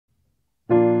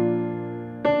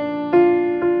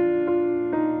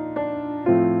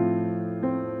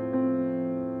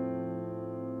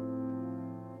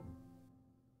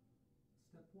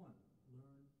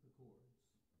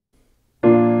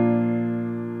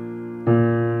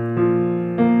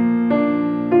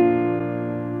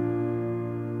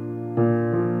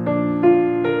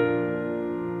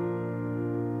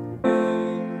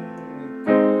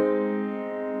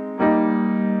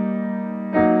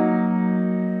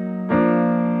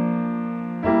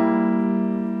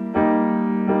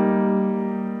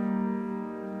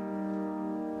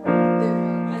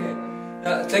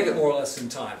take it more or less in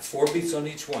time. 4 beats on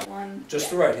each one.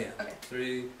 Just the right hand. Okay.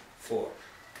 3, 4.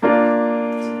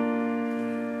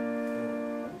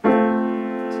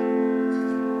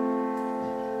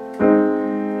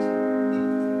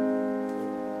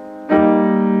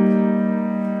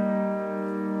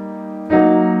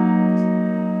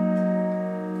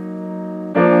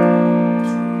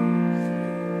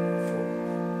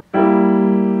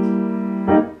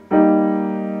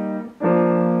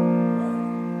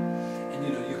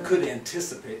 Could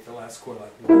anticipate the last chord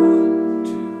like 1,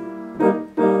 2,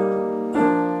 like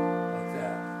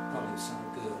that. Probably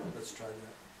sound good. Let's try that.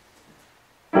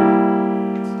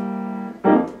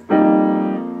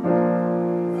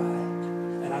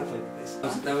 Right. And I played the bass.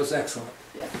 That was excellent.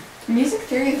 Yeah. Music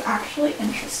theory is actually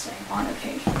interesting on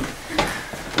occasion.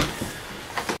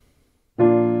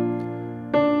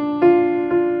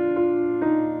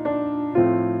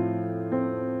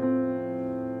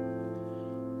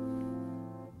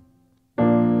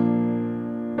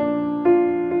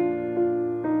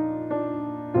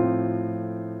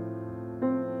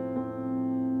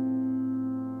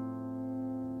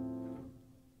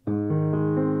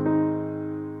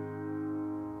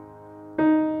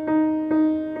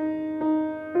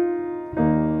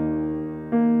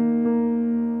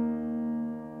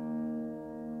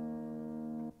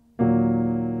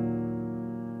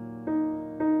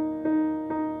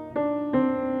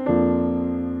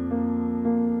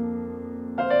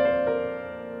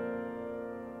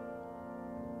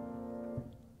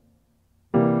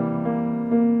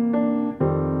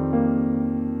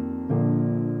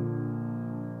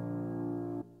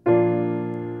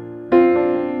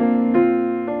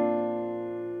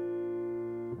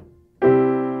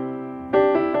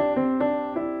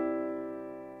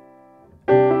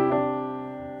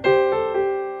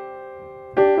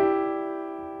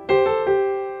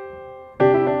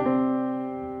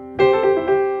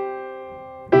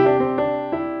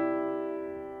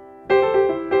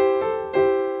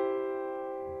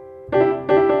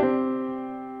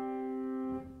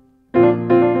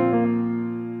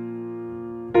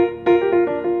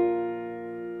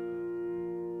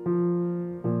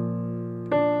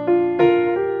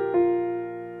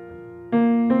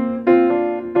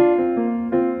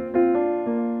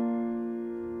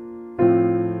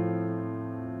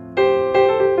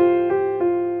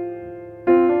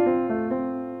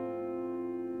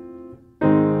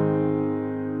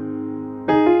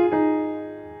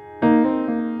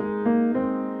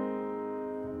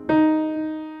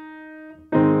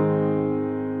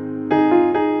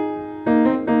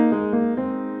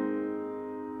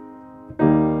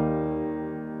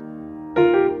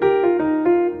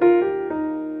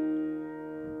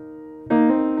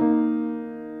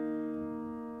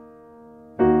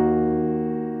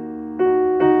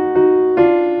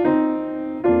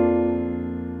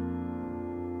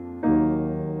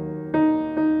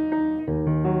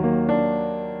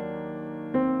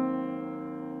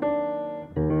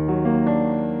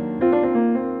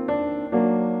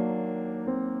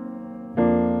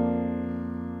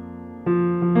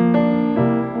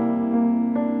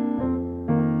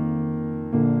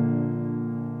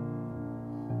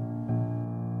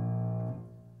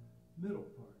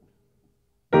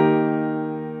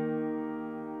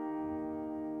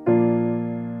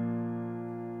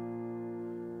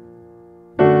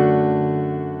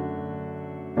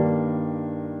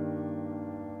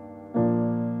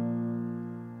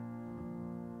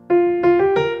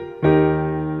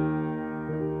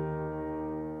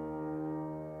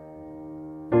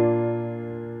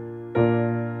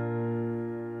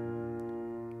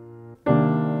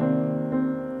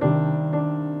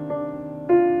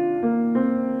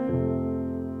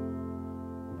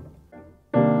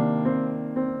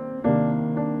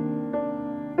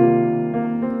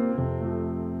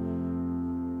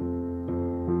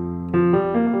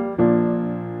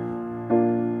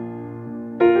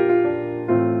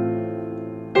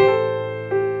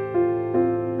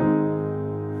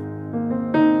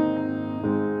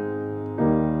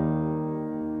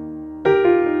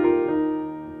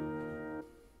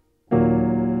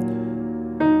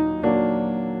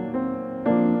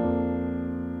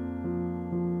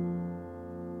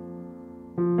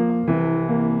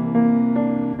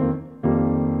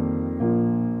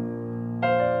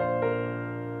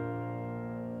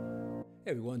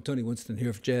 Hey everyone, Tony Winston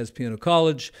here for Jazz Piano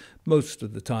College. Most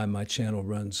of the time my channel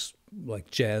runs like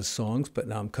jazz songs, but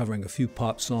now I'm covering a few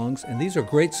pop songs. And these are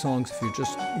great songs if you're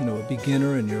just, a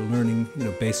beginner and you're learning,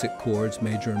 basic chords,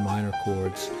 major and minor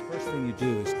chords. First thing you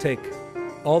do is take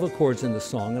all the chords in the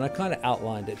song, and I kind of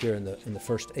outlined it here in the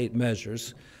first 8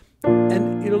 measures.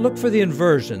 And look for the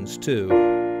inversions too.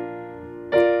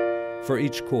 for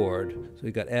each chord. So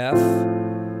we got F.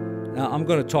 Now I'm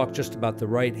going to talk just about the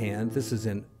right hand. This is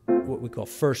in what we call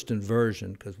first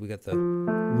inversion, because we got the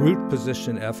root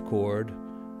position F chord.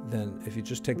 Then if you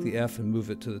just take the F and move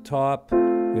it to the top,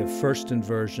 we have first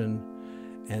inversion.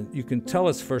 And you can tell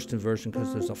it's first inversion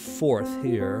because there's a fourth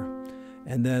here.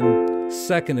 And then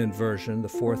second inversion, the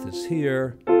fourth is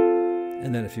here.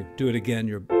 And then if you do it again,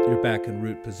 you're back in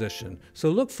root position. So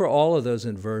look for all of those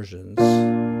inversions.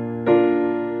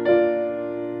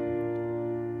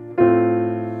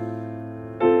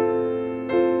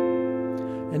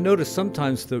 And notice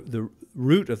sometimes the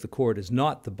root of the chord is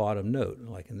not the bottom note.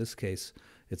 Like in this case,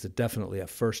 it's definitely a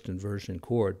first inversion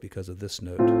chord because of this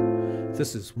note.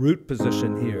 This is root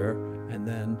position here, and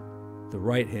then the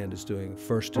right hand is doing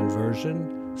first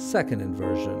inversion, second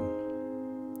inversion.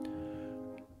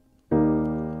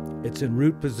 It's in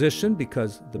root position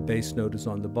because the bass note is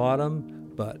on the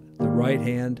bottom, but the right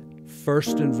hand,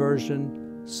 first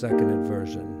inversion, second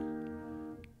inversion.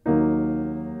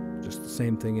 Just the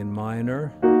same thing in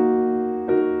minor.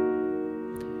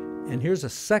 And here's a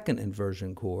second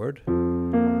inversion chord.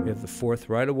 We have the fourth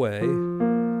right away, and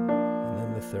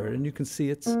then the third, and you can see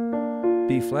it's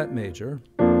B flat major.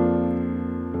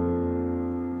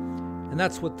 And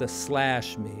that's what the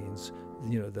slash means.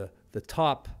 You know, the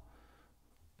top,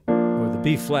 or the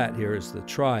B flat here is the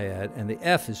triad, and the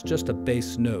F is just a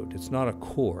bass note. It's not a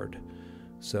chord.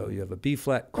 So you have a B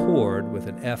flat chord with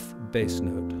an F bass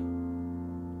note.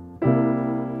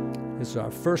 This is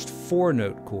our first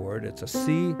four-note chord. It's a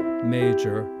C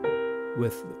major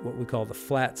with what we call the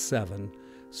flat 7.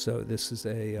 So this is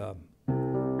a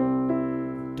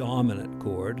dominant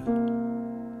chord.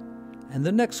 And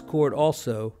the next chord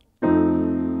also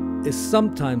is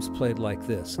sometimes played like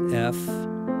this, F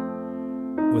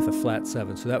with a flat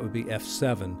 7. So that would be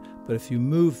F7. But if you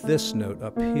move this note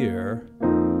up here,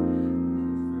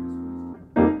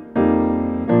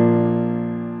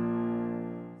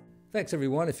 thanks,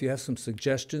 everyone. If you have some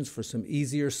suggestions for some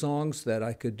easier songs that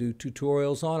I could do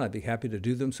tutorials on, I'd be happy to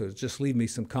do them. So just leave me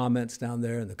some comments down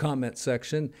there in the comment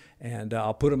section, and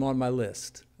I'll put them on my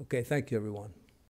list. Okay, thank you, everyone.